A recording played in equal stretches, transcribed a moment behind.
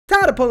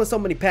pulling so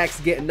many packs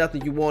to getting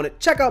nothing you wanted.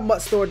 Check out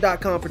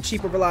muttstore.com for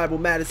cheap and reliable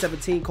Madden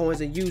 17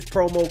 coins and use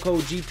promo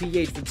code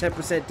GPH for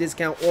 10%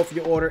 discount off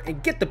your order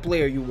and get the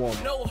player you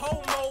want. No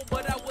homo,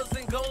 but I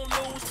wasn't gonna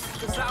lose,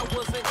 cause I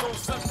wasn't gonna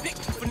suck dick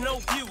for no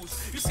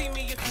views. You see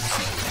me if you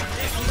see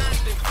me, if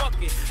not then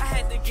fuck it. I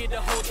had to get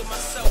a hold of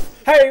myself.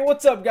 Hey,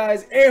 what's up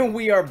guys? And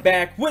we are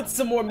back with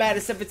some more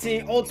Madden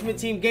 17 Ultimate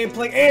Team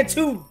gameplay, and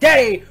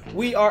today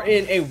we are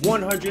in a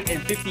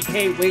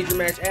 150k wager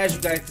match. As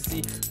you guys can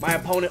see, my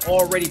opponent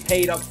already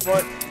paid up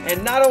front,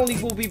 and not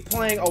only will we be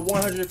playing a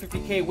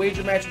 150k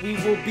wager match, we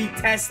will be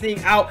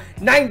testing out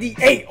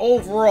 98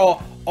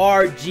 overall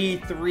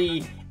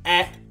RG3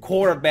 at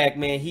quarterback.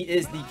 Man, he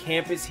is the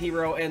campus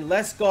hero, and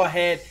let's go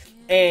ahead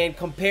and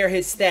compare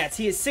his stats.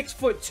 He is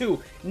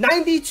 6'2",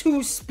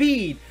 92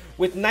 speed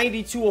with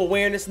 92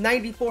 awareness,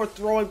 94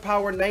 throwing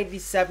power,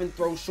 97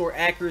 throw short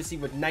accuracy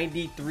with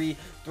 93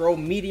 throw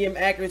medium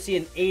accuracy,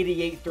 and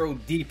 88 throw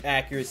deep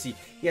accuracy.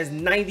 He has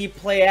 90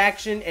 play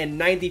action and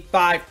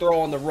 95 throw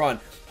on the run.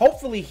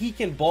 Hopefully he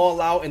can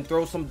ball out and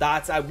throw some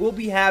dots. I will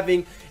be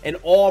having an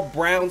all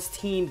Browns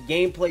team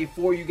gameplay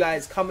for you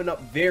guys coming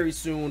up very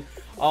soon.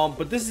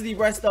 But this is the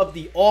rest of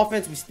the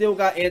offense. We still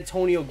got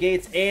Antonio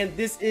Gates, and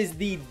this is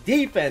the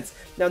defense.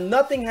 Now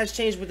nothing has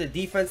changed with the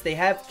defense. They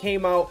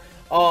came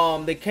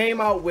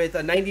out with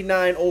a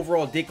 99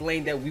 overall Dick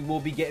Lane that we will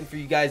be getting for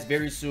you guys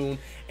very soon,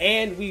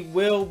 and we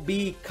will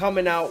be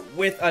coming out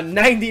with a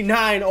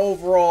 99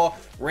 overall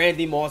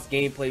Randy Moss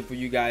gameplay for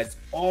you guys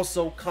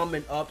also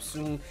coming up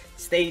soon.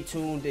 Stay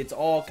tuned, it's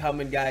all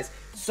coming, guys.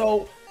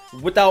 So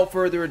without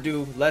further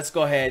ado, let's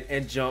go ahead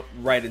and jump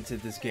right into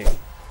this game.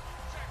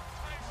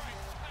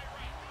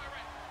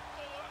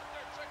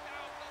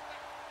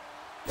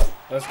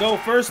 Let's go.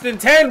 1st and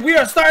 10. We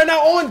are starting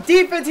out on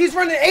defense. He's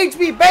running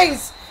HB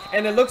base,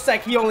 and it looks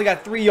like he only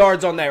got 3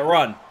 yards on that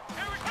run.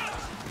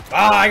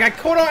 I got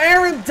caught on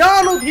Aaron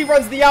Donald. He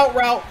runs the out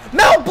route.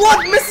 Mel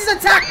Blunt misses a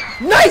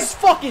tackle. Nice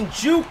fucking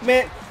juke,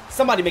 man.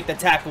 Somebody make the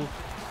tackle.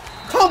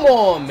 Come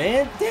on,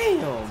 man.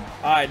 Damn. All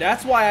right,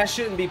 that's why I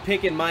shouldn't be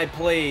picking my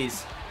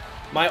plays,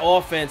 my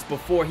offense,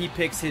 before he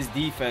picks his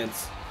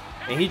defense.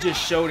 And he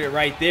just showed it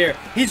right there.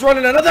 He's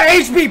running another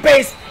HB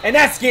base, and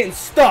that's getting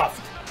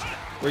stuffed.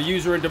 We're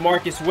using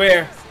DeMarcus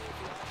Ware.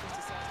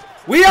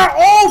 We are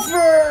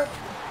over.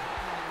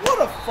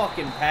 What a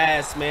fucking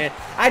pass, man.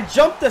 I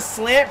jumped the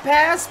slant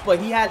pass, but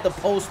he had the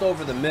post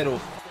over the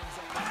middle.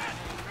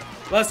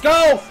 Let's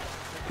go.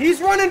 He's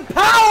running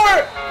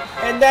power.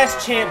 And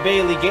that's Champ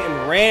Bailey getting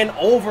ran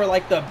over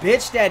like the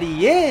bitch that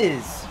he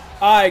is.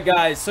 All right,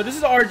 guys. So this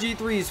is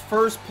RG3's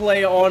first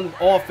play on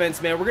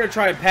offense, man. We're going to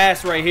try and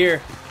pass right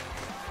here.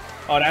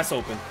 Oh, that's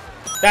open.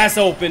 That's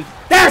open.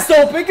 That's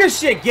open. Good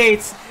shit,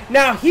 Gates.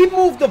 Now, he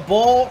moved the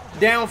ball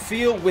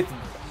downfield with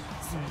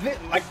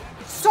like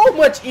so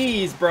much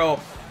ease, bro.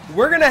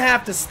 We're going to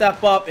have to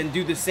step up and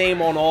do the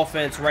same on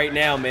offense right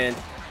now, man.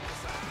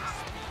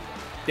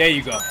 There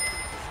you go.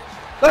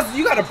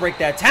 You got to break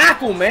that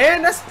tackle,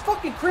 man. That's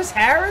fucking Chris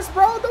Harris,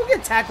 bro. Don't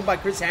get tackled by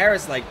Chris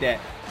Harris like that.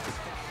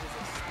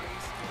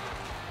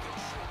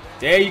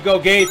 There you go,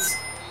 Gates.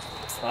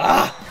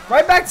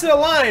 Right back to the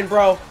line,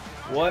 bro.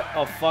 What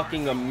a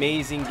fucking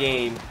amazing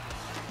game.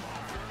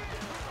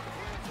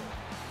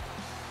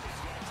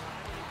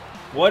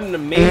 What an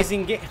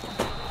amazing game.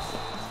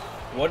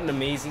 What an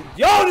amazing...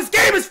 Yo, this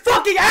game is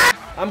fucking ass!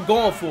 I'm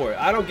going for it.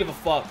 I don't give a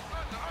fuck.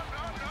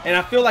 And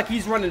I feel like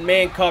he's running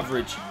man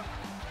coverage.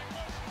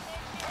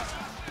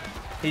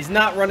 He's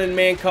not running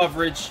man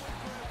coverage.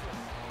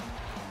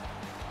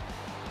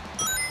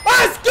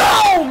 Let's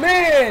go,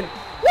 man!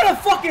 What a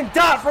fucking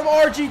dot from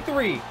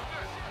RG3.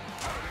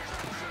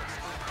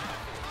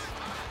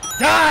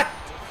 Dot!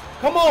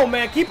 Come on,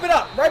 man. Keep it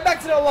up. Right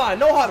back to the line.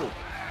 No huddle.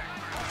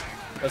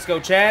 Let's go,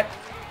 Chad.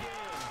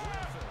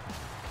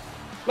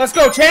 Let's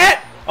go, Chad.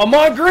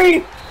 Amon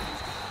Green.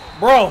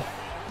 Bro,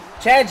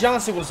 Chad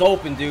Johnson was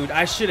open, dude.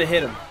 I should have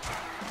hit him.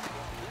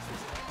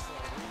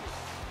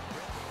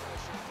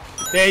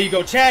 There you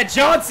go, Chad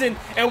Johnson.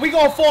 And we're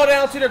going to fall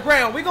down to the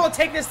ground. We're going to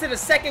take this to the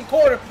second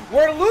quarter.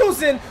 We're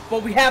losing,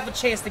 but we have a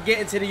chance to get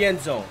into the end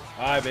zone.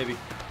 All right, baby.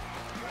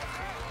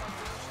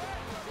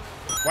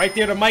 Right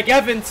there to Mike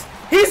Evans.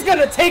 He's going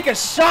to take a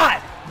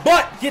shot,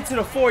 but get to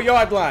the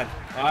 4-yard line.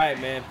 All right,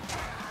 man.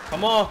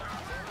 Come on.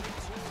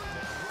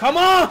 Come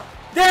on.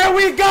 There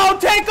we go.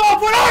 Take off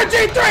with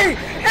RG3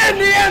 in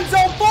the end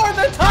zone for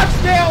the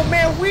touchdown,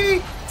 man.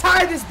 We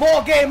tie this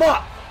ball game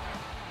up.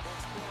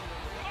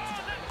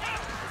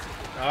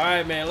 All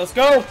right, man. Let's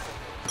go.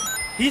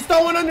 He's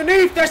throwing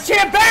underneath. That's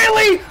Champ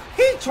Bailey.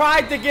 He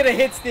tried to get a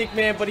hit stick,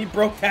 man, but he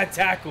broke that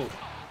tackle.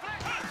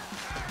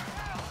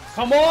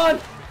 Come on.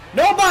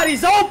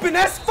 Nobody's open.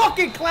 That's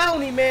fucking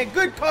clowny, man.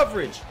 Good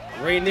coverage.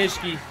 Ray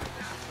Nitschke.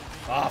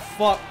 Ah,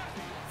 fuck.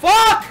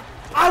 Fuck!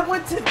 I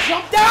went to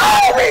jump down.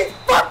 Oh, he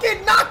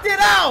fucking knocked it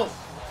out.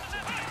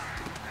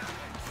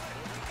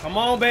 Come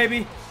on,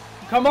 baby.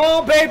 Come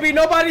on, baby.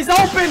 Nobody's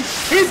open.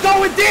 He's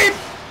going deep.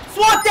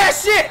 Swat that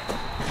shit.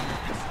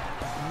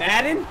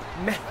 Madden?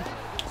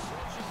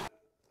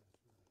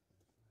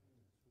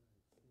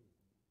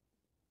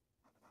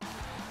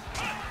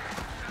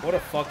 What a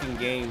fucking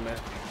game, man.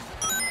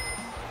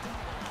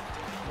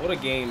 What a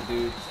game,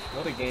 dude.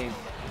 What a game.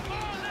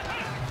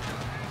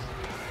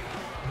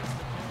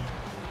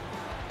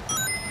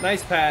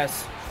 Nice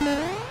pass.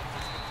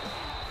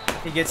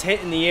 He gets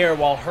hit in the air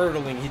while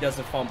hurdling. He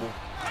doesn't fumble.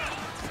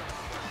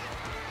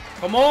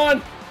 Come on.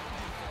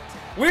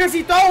 Where's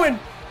he throwing?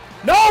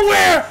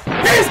 Nowhere.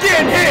 He's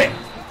getting hit.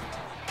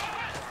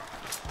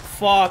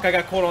 Fuck, I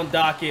got caught on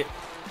docket.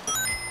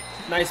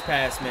 Nice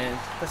pass, man.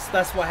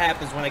 That's what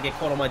happens when I get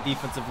caught on my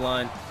defensive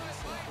line.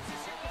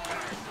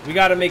 We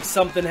got to make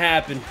something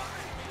happen.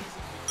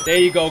 There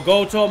you go.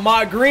 Go to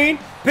Ahmad Green.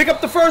 Pick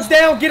up the first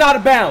down. Get out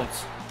of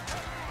bounds.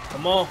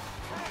 Come on.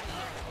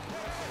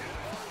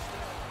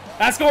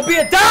 That's going to be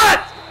a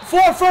dot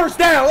for a first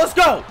down. Let's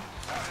go.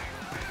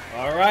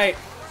 All right.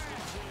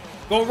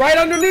 Go right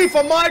underneath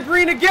Ahmad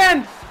Green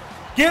again.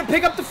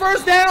 Pick up the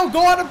first down.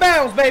 Go out of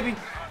bounds, baby.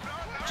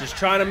 Just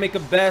trying to make the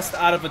best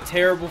out of a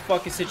terrible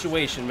fucking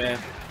situation, man.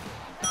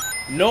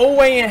 No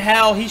way in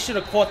hell he should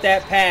have caught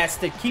that pass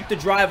to keep the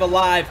drive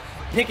alive,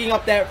 picking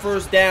up that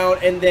first down,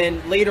 and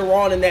then later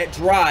on in that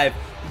drive,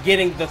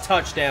 getting the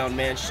touchdown,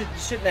 man.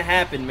 Shouldn't have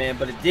happened, man,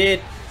 but it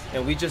did,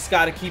 and we just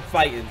got to keep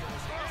fighting.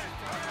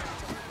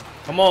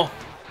 Come on.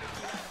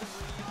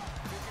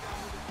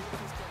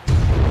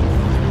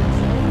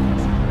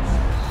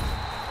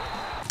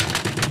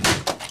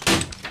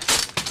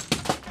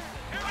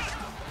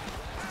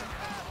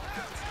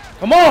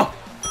 Come on!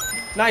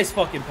 Nice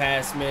fucking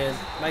pass, man.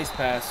 Nice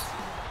pass.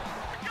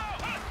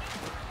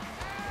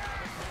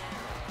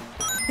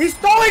 He's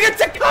throwing it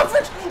to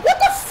coverage! What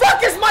the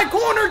fuck is my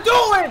corner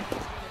doing?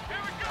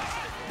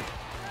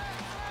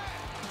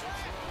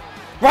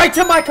 Right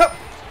to my cup.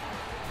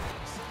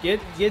 Get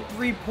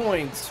 3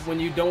 points when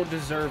you don't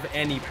deserve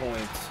any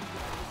points.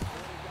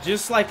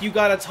 Just like you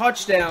got a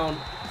touchdown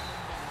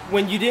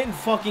when you didn't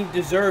fucking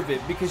deserve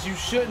it, because you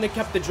shouldn't have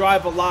kept the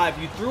drive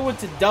alive. You threw it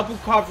to double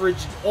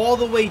coverage all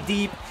the way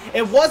deep.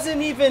 It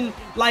wasn't even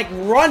like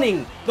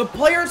running. The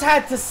players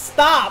had to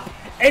stop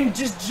and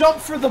just jump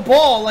for the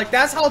ball. Like,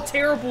 that's how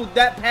terrible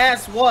that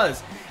pass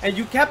was. And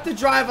you kept the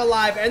drive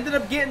alive, ended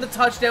up getting the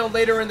touchdown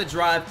later in the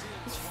drive.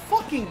 This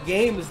fucking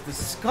game is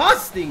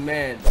disgusting,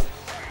 man.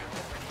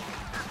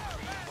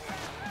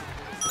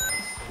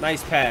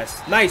 Nice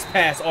pass. Nice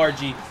pass,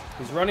 RG.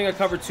 He's running a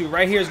cover 2.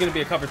 Right here is going to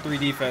be a cover 3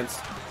 defense.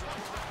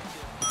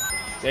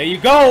 There you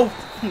go.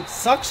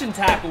 Suction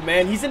tackle,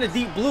 man. He's in a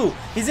deep blue.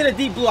 He's in a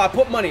deep blue. I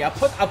put money. I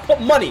put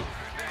money.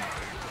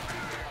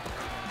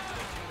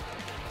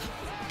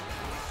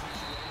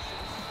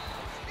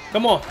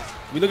 Come on.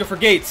 We looking for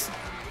Gates.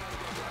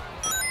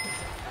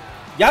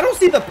 Y'all don't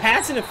see the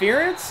pass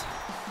interference?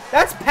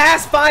 That's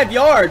past 5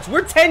 yards.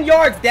 We're 10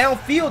 yards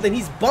downfield, and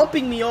he's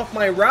bumping me off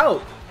my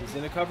route. He's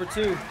in a cover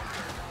 2.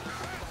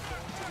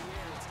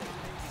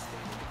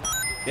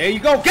 There you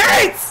go.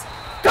 Gates!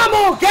 Come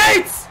on,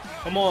 Gates!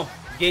 Come on.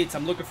 Gates,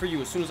 I'm looking for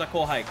you as soon as I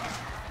call hike.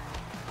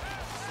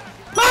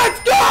 Let's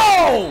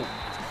go!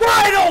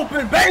 Wide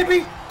open,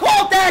 baby!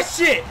 Call that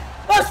shit!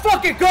 Let's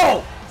fucking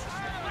go!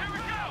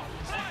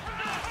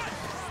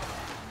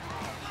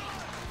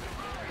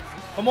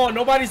 Come on,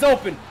 nobody's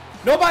open.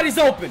 Nobody's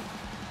open.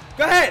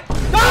 Go ahead.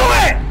 Throw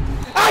it!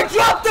 I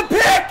dropped the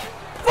pick!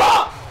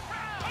 Fuck!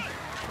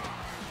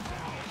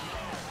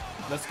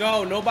 Let's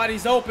go.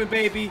 Nobody's open,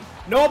 baby.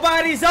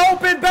 Nobody's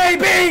open,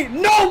 baby!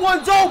 No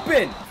one's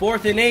open!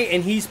 4th and 8,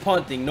 and he's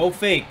punting. No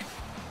fake.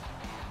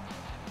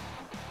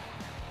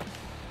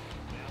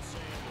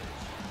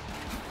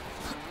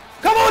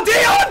 Come on,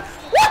 Dion!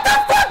 What the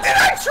fuck did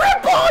I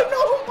trip on?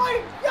 Oh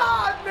my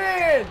god,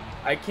 man!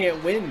 I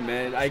can't win,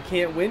 man. I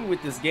can't win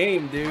with this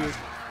game, dude.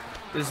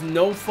 There's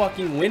no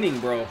fucking winning,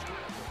 bro.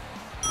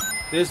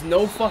 There's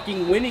no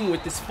fucking winning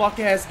with this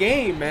fuck-ass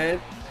game, man.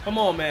 Come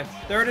on, man.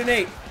 3rd and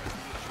 8.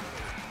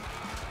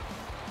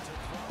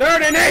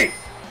 3rd and 8!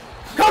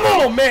 Come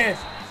on, man!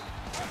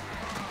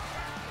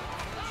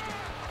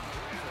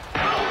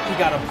 He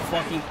got a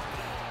fucking...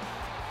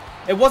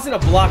 It wasn't a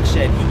block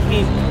shed. He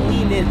came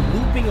clean in,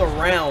 looping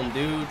around,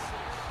 dude.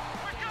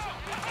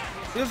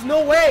 There's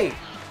no way.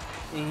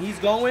 And he's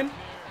going.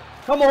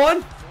 Come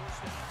on.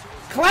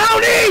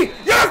 Clowney!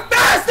 You're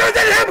faster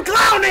than him,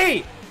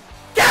 Clowney!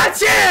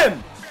 Catch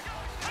him!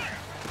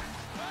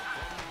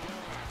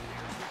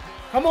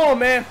 Come on,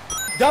 man.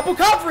 Double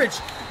coverage!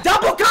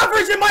 Double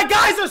coverage, and my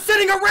guys are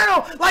sitting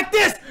around like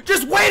this,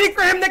 just waiting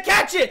for him to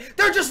catch it.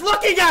 They're just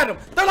looking at him.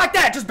 They're like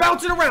that, just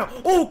bouncing around.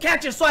 Oh,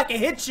 catch it so I can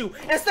hit you,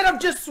 instead of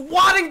just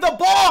swatting the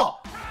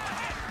ball.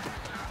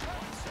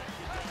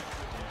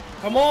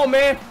 Come on,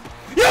 man.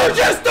 You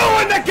just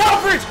doing the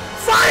coverage.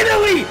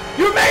 Finally,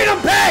 you made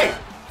him pay.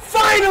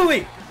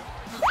 Finally.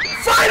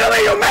 Finally,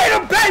 you made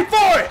him pay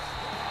for it.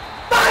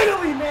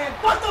 Finally, man.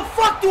 What the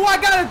fuck do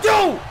I gotta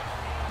do?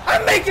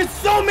 I'm making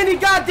so many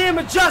goddamn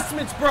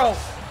adjustments, bro.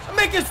 I'm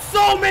making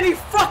so many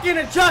fucking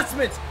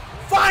adjustments.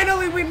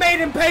 Finally, we made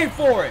him pay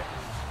for it.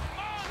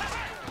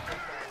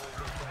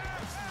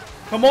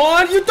 Come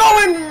on, you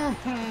doing?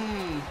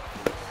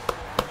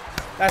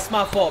 That's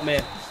my fault,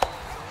 man.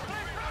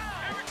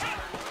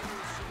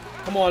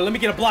 Come on, let me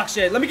get a block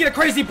shed. Let me get a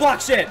crazy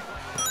block shed.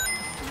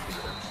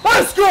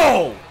 Let's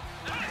go!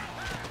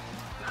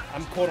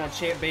 I'm caught on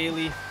Champ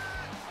Bailey.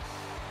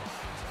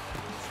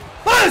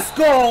 Let's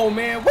go,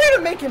 man. Way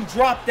to make him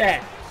drop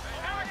that.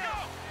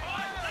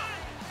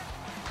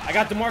 I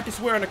got DeMarcus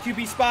Ware on a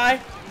QB spy.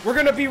 We're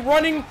going to be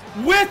running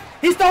with...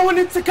 He's throwing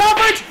into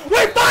coverage.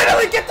 We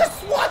finally get the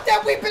swat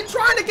that we've been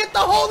trying to get the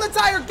whole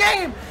entire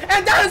game.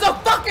 And that is a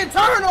fucking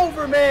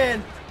turnover,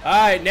 man. All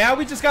right, now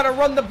we just got to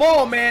run the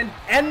ball, man.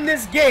 End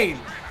this game.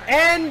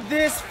 End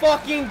this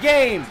fucking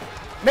game.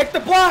 Make the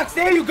blocks.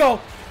 There you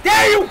go.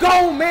 There you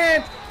go,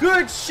 man.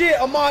 Good shit,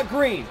 Ahmad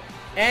Green.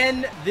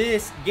 End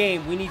this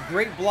game. We need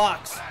great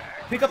blocks.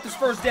 Pick up this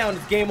first down.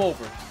 It's game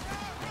over.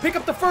 Pick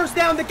up the first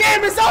down. The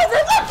game is over.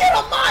 Look at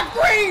Ahmad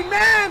Green,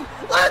 man.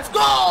 Let's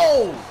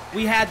go.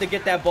 We had to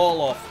get that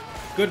ball off.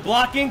 Good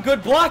blocking.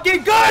 Good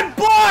blocking. Good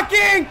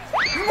blocking.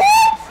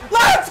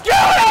 Let's go.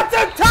 That's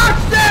a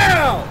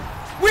touchdown.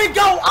 We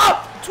go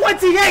up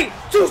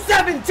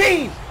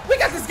 28-17. We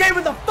got this game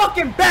in the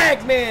fucking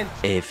bag, man.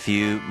 A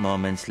few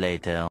moments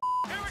later.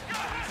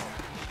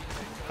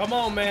 Come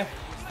on, man.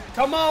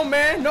 Come on,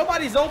 man.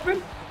 Nobody's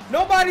open.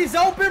 Nobody's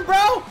open,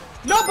 bro.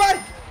 Nobody.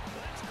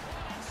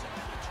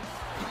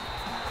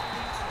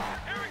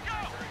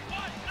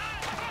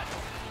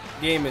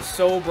 Game is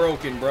so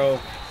broken, bro.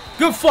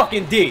 Good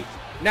fucking D.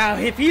 Now,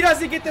 if he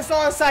doesn't get this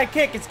onside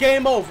kick, it's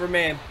game over,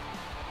 man.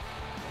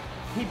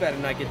 He better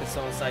not get this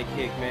onside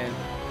kick, man.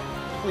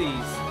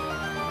 Please.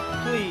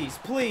 Please,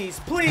 please,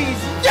 please.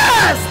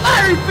 Yes!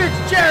 Larry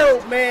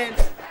Fitzgerald, man.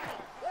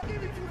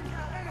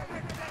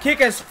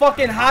 Kick as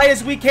fucking high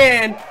as we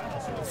can.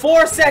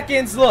 4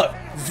 seconds. Look,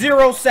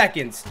 0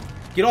 seconds.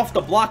 Get off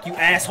the block, you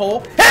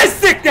asshole. Head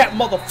stick that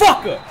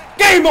motherfucker.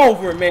 Game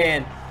over,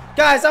 man.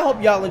 Guys, I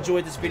hope y'all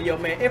enjoyed this video,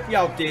 man. If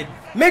y'all did,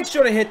 make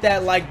sure to hit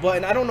that like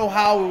button. I don't know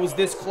how it was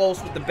this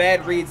close with the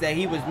bad reads that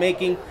he was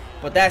making,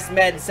 but that's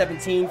Madden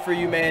 17 for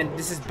you, man.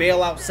 This is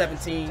Bailout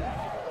 17.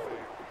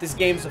 This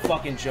game's a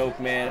fucking joke,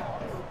 man.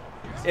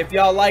 If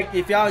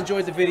y'all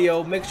enjoyed the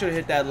video, make sure to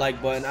hit that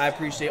like button. I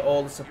appreciate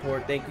all the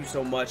support. Thank you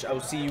so much. I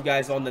will see you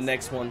guys on the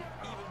next one.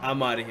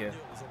 I'm out of here.